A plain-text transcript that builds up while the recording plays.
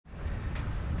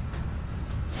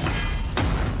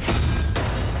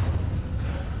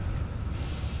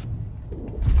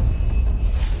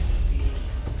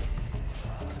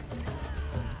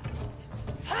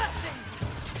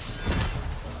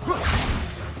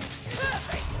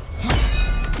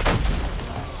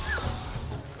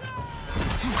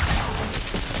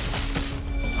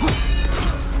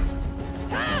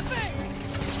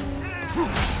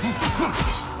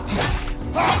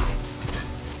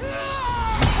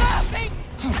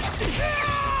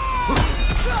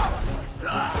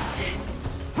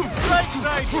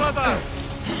side, brother!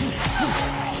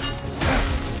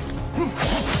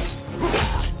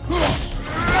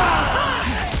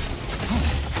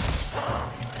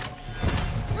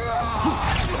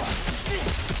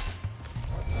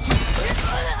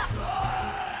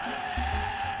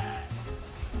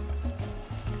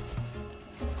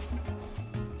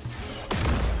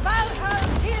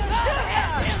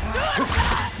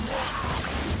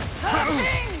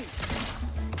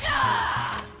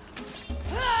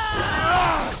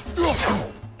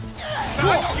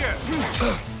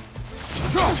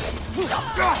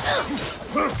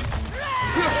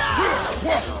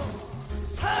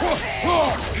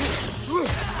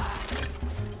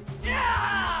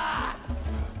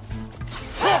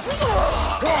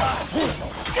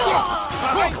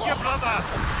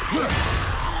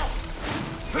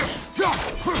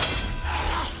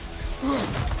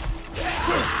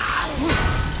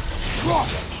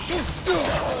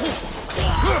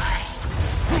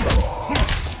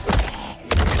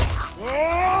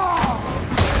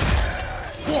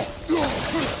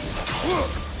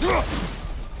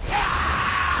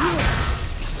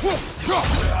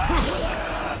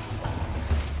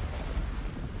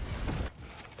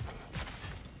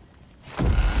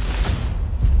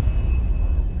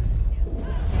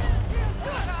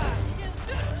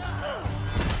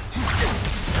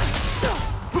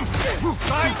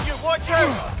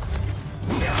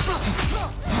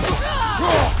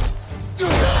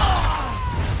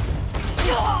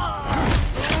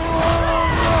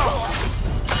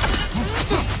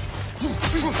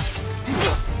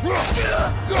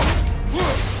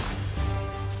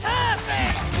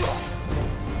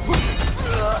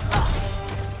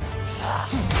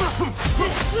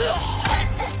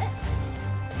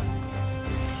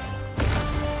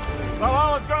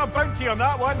 Valhalla's got a bounty on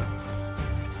that one.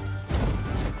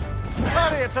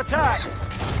 Hurry, it's attack!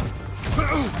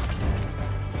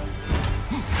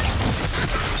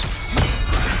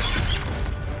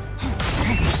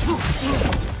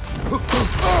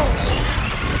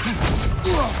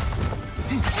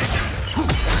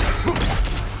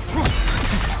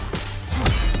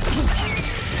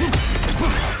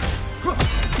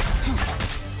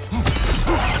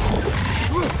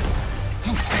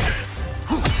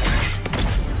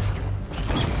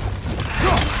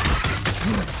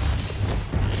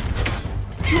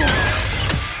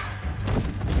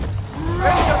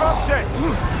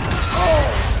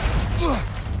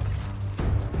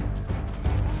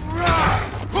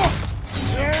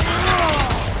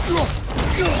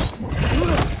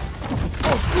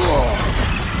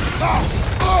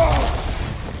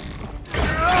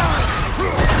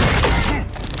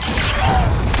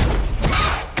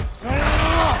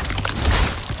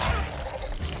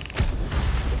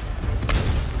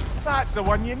 That's the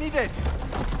one you needed.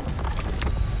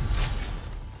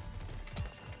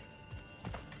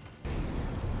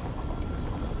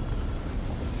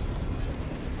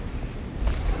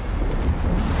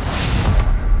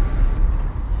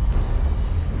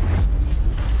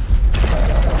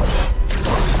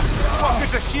 What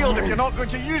good's a shield if you're not going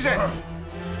to use it?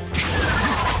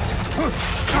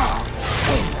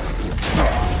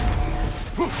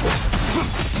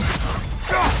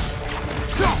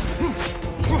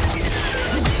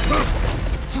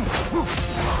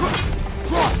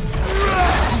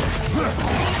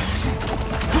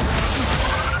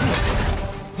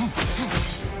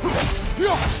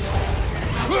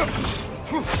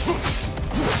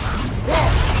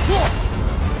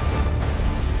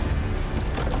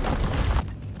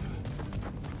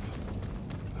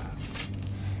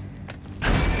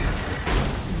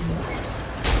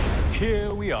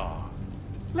 Here we are.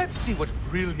 Let's see what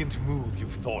brilliant move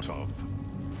you've thought of.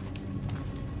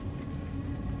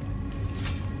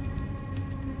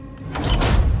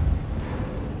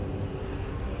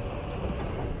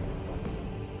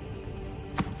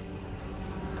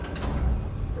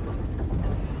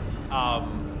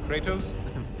 Kratos?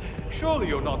 Surely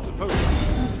you're not supposed to.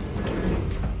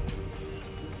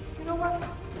 You know what?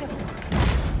 Never mind.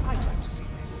 I'd like to see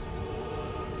this.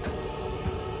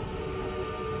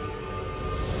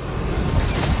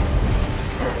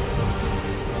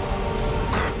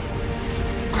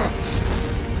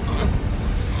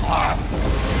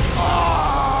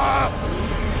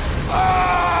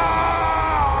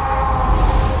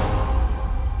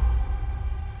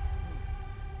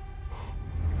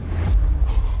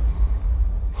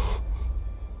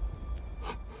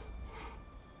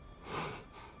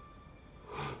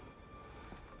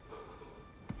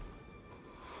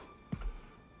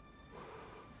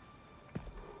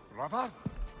 Brother?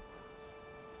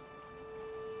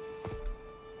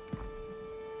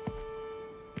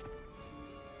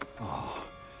 Oh,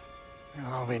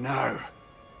 are we now?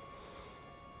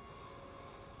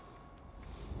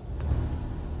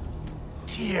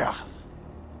 Tyr!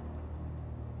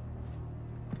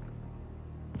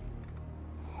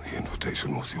 The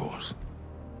invitation was yours.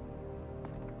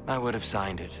 I would have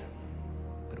signed it,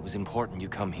 but it was important you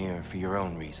come here for your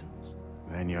own reasons.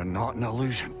 Then you're not an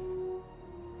illusion.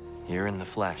 Here in the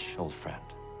flesh, old friend.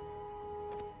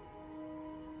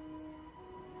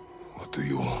 What do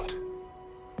you want?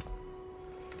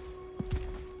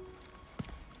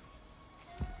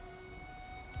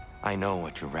 I know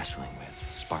what you're wrestling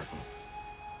with, Spartan.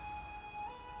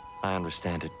 I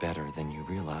understand it better than you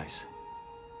realize.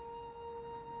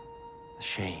 The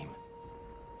shame.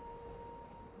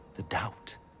 The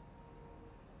doubt.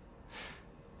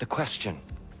 The question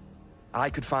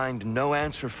I could find no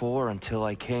answer for until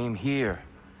I came here.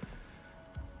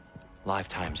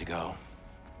 Lifetimes ago.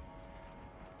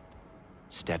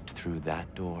 Stepped through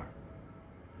that door.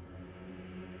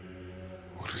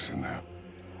 What is in there?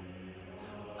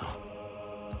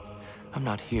 I'm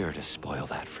not here to spoil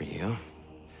that for you.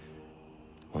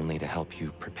 Only to help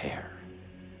you prepare.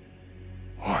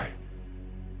 Why?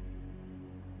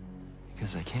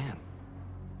 Because I can.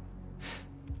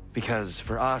 Because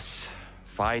for us,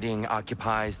 fighting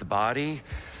occupies the body,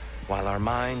 while our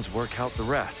minds work out the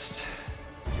rest.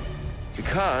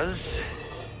 Because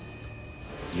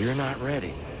you're not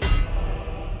ready.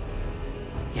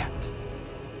 Yet.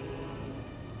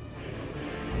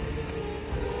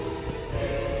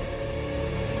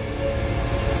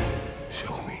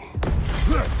 Show me.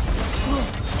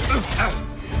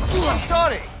 I'm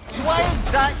sorry! Why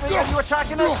exactly are you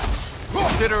attacking us?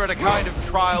 Consider it a kind of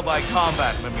trial by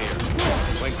combat, Mimir.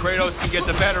 When Kratos can get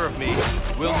the better of me,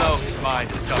 we'll know his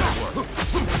mind has done work.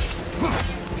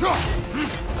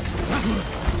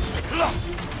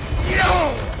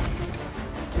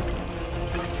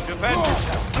 Defend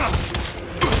yourself.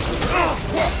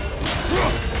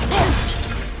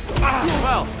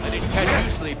 Well, I didn't catch you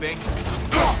sleeping.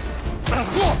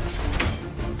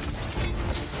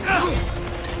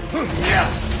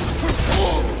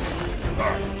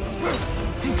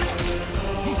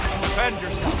 Defend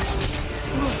yourself.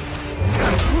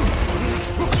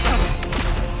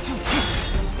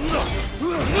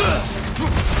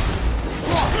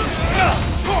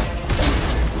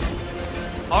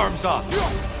 Arms up.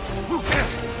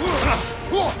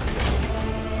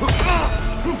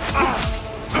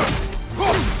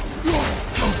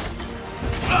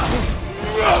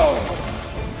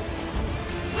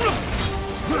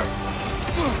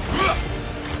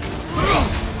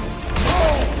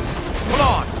 Come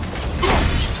on.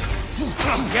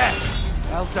 Yes.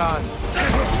 Well done.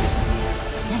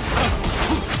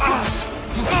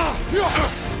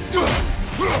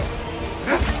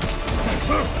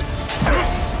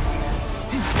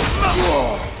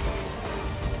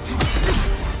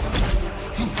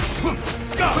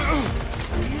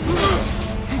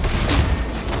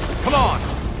 Come on.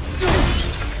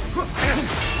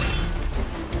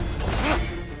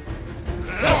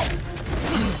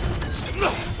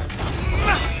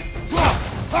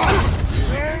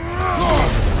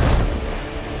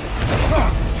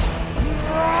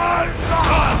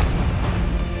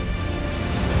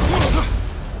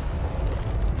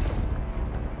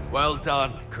 Well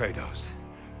done, Kratos.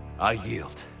 I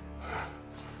yield.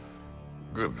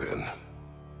 Good then.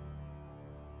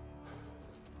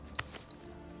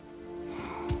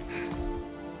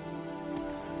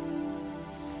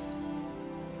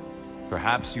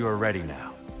 Perhaps you are ready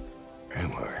now.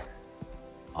 Am I?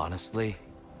 Honestly,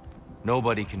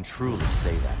 nobody can truly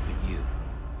say that but you.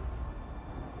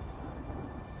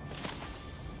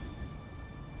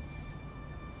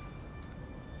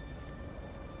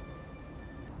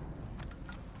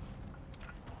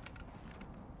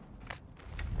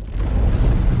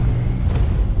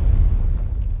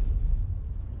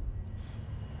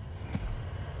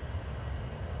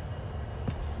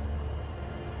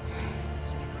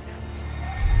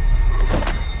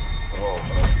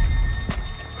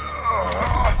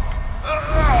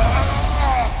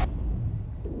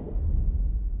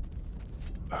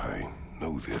 I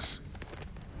know this.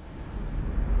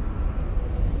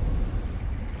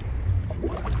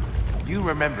 You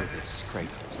remember this,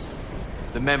 Kratos.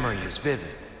 The memory is vivid.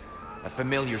 A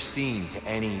familiar scene to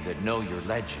any that know your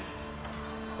legend.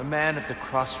 A man at the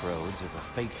crossroads of a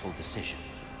fateful decision.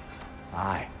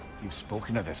 Aye, you've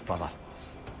spoken of this, brother.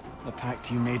 The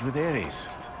pact you made with Ares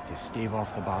to stave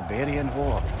off the barbarian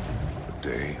horde. The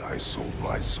day I sold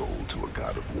my soul to a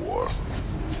god of war.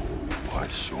 Why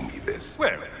show me this?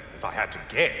 Well, if I had to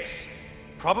guess,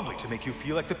 probably to make you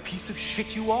feel like the piece of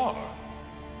shit you are.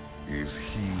 Is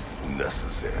he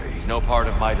necessary? He's no part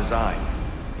of my design.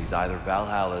 He's either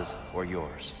Valhalla's or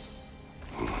yours.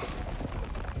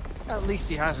 At least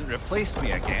he hasn't replaced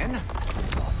me again.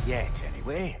 Not yet,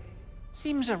 anyway.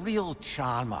 Seems a real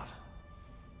charmer.